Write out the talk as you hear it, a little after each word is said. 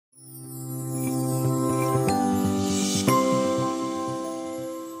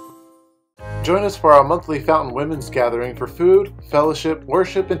Join us for our monthly Fountain Women's Gathering for food, fellowship,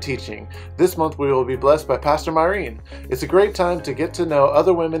 worship, and teaching. This month we will be blessed by Pastor Myrene. It's a great time to get to know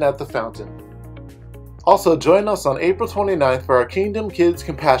other women at the Fountain. Also, join us on April 29th for our Kingdom Kids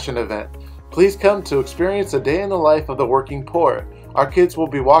Compassion event. Please come to experience a day in the life of the working poor. Our kids will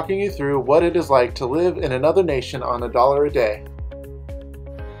be walking you through what it is like to live in another nation on $1 a day.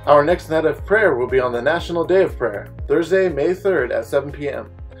 Our next night of prayer will be on the National Day of Prayer, Thursday, May 3rd at 7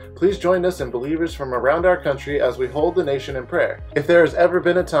 p.m. Please join us and believers from around our country as we hold the nation in prayer. If there has ever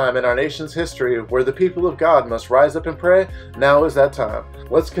been a time in our nation's history where the people of God must rise up and pray, now is that time.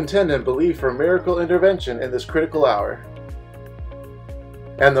 Let's contend and believe for miracle intervention in this critical hour.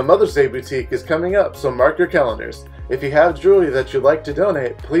 And the Mother's Day Boutique is coming up, so mark your calendars. If you have jewelry that you'd like to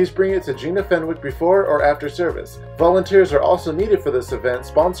donate, please bring it to Gina Fenwick before or after service. Volunteers are also needed for this event,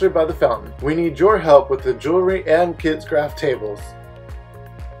 sponsored by the Fountain. We need your help with the jewelry and kids' craft tables.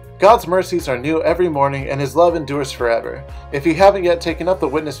 God's mercies are new every morning, and His love endures forever. If you haven't yet taken up the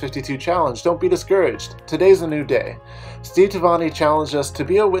Witness 52 challenge, don't be discouraged. Today's a new day. Steve Tavani challenged us to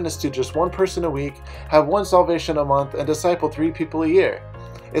be a witness to just one person a week, have one salvation a month, and disciple 3 people a year.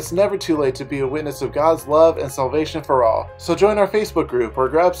 It's never too late to be a witness of God's love and salvation for all. So join our Facebook group or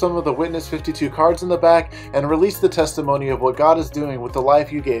grab some of the Witness 52 cards in the back and release the testimony of what God is doing with the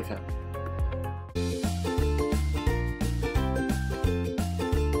life you gave Him.